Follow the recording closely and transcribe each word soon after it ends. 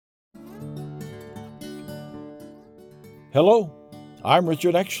Hello, I'm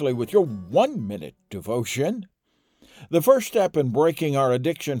Richard Exley with your 1-minute devotion. The first step in breaking our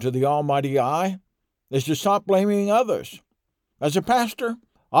addiction to the almighty I is to stop blaming others. As a pastor,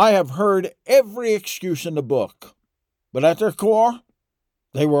 I have heard every excuse in the book, but at their core,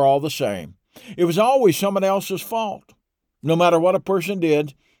 they were all the same. It was always someone else's fault. No matter what a person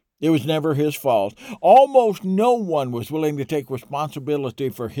did, it was never his fault. Almost no one was willing to take responsibility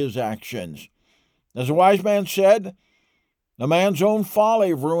for his actions. As a wise man said, "A man's own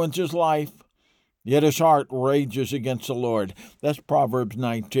folly ruins his life, yet his heart rages against the Lord." That's Proverbs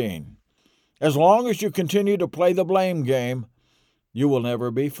 19. As long as you continue to play the blame game, you will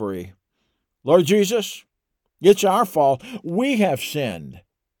never be free. Lord Jesus, it's our fault. We have sinned.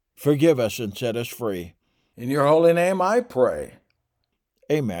 Forgive us and set us free. In your holy name I pray.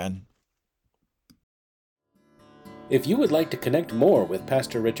 Amen. If you would like to connect more with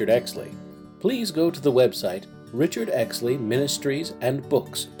Pastor Richard Exley, please go to the website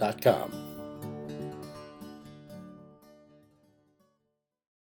richardexleyministriesandbooks.com.